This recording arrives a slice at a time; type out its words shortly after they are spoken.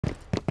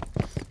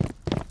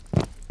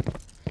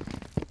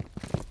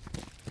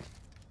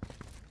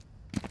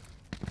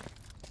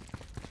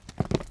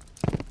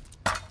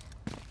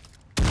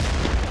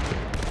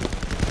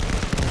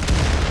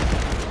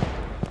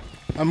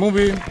I'm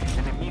moving.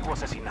 Enemigo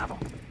asesinado.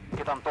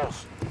 Quedan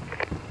dos.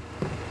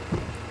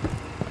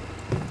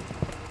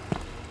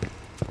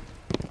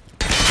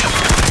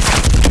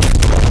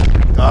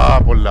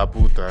 Ah, por la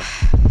puta.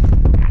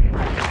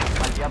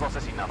 Aliado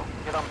asesinado.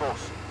 Quedan dos.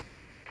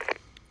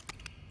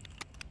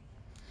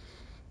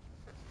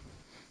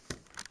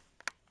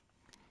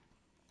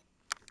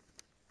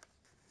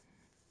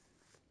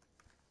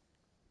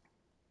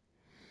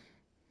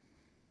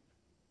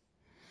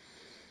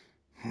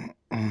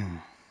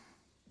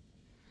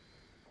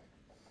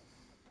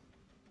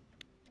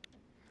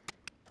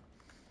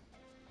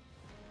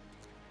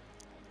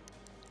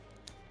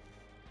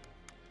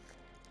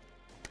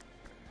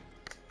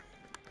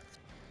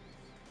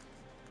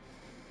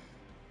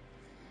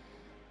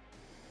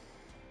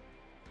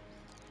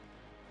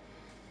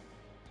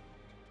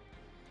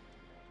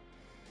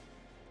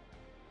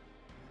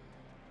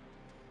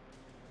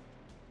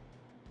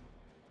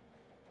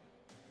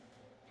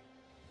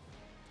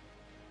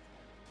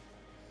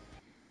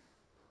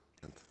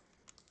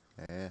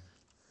 Yeah.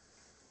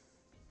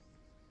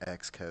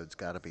 Xcode's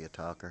gotta be a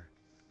talker.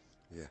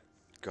 Yeah,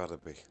 gotta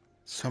be.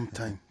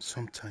 Sometime.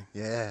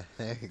 Yeah,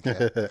 there you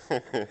go.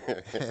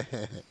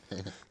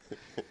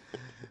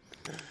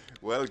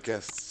 Well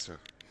guessed, sir.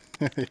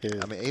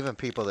 I mean, even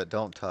people that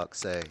don't talk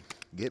say,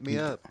 "Get me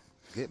up,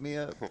 get me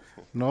up."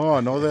 No,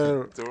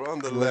 another. They're on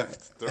the well,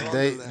 left. They're on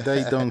the left.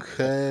 they don't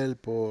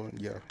help, or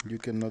yeah, you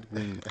cannot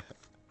win.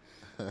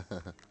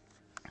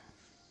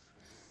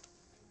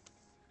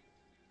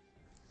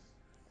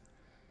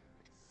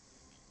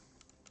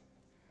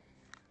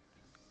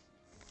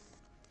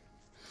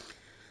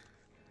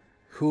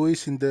 Who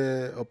is in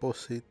the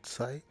opposite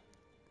side?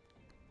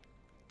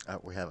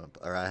 We haven't,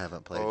 or I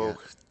haven't played Oh, yet.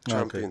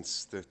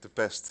 champions, the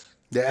best,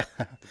 Yeah,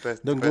 the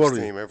don't best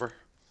worry. team ever.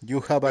 You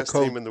have a Best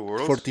team code in the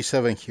world.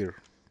 47 here.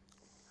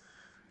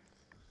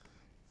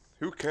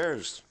 Who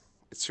cares?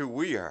 It's who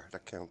we are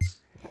that counts.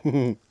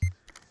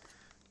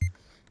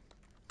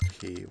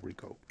 Here we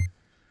go.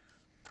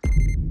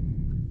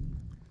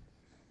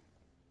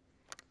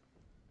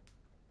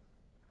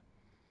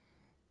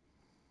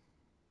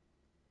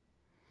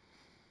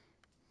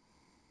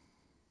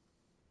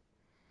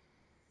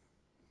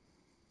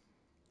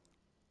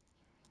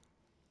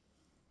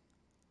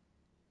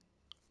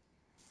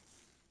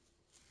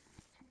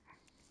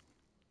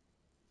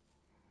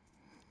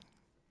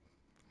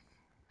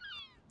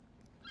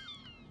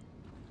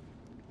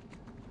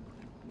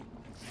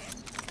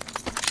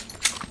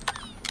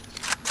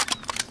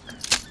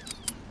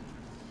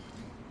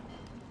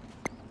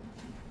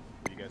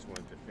 You guys want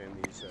to defend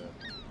these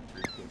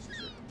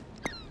briefcases?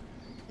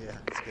 Yeah,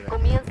 it's good.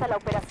 Comienza la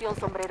operación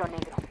Sombrero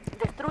Negro.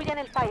 Destruyan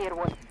el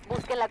Firewall,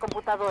 busquen la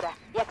computadora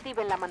y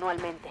actívenla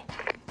manualmente.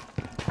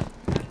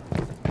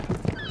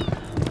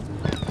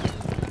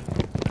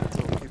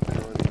 Don't keep an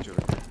eye on each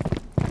other.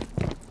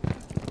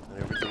 And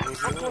everything will be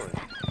Aquí alright.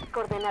 están.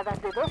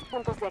 Coordenadas de 2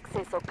 puntos de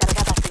acceso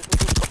cargadas en sus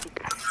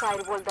dispositivos.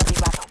 Firewall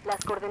derribado.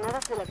 Las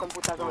coordenadas de la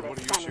computadora what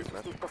are you están en shooting sus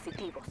at?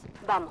 dispositivos.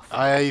 Vamos.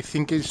 I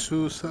think it's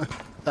Susan.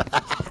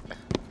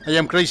 I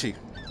am crazy.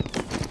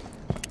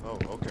 Oh,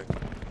 okay.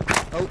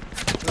 Oh,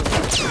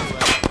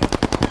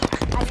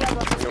 Aliado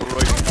On your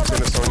right,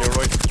 Dennis, on your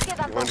right.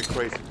 Quedan Behind the dos.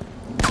 crate.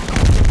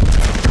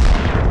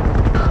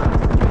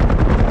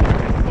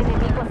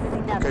 Enemigo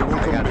asesinado. Okay, one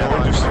I coming got another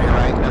behind one us. coming to your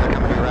right, another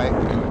coming to your right.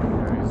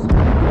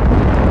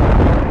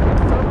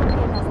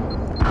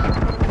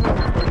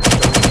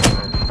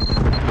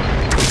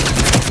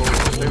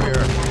 Stay where you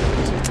are.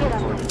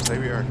 Stay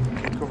where you are.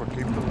 Keep cover,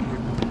 keep cover,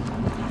 keep cover.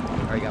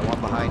 All right, you got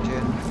one behind you.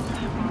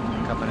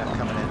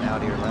 Coming in now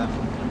to your left.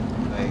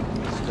 Wait,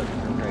 just looking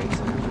for crates,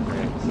 looking for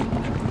crates. All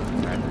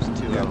right, there's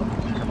two of them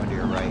coming to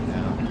your right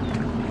now.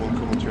 One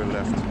coming to your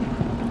left.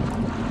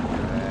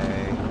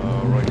 Okay.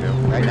 Right now.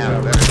 Right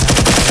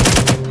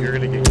now. You're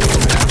gonna get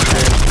killed.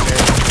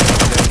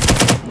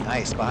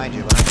 Nice, behind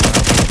you,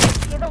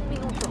 Queda un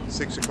minuto.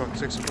 6 o'clock,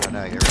 6 Oh, o'clock.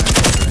 no, you're right.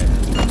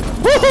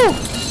 Woohoo!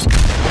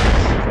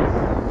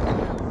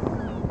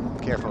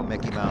 Careful,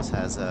 Mickey Mouse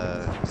has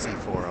a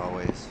C4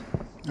 always.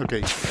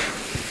 Okay.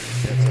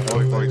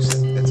 High voice.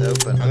 It's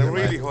open. And a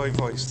really high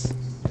voice.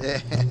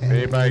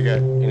 Anybody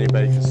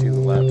can see the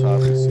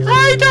laptop? And see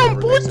I don't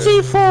put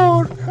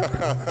C4.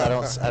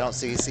 I don't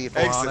see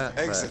C4 on it.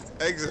 Exit,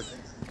 but exit.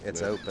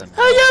 It's open.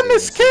 I am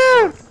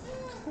scared.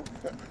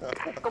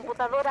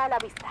 Computadora a la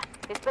vista.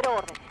 Espero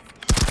órdenes.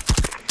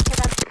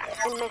 Quedan.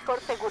 El mejor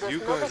seguro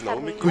You es no guys dejar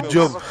know me. ningún Good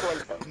job. cabo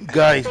suelto.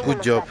 Guys, Tengo good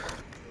los job. datos.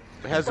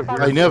 It has a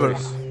I never.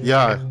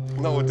 Yeah.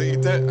 No, they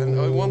did, and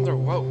I wonder,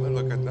 well,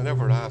 look, I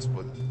never asked,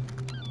 but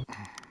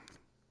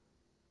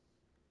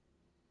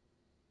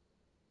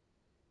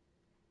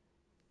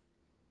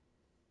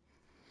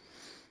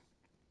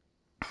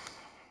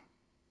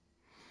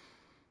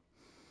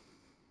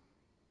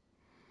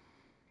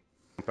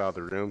out of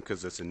the room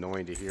because it's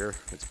annoying to hear.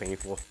 It's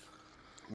painful.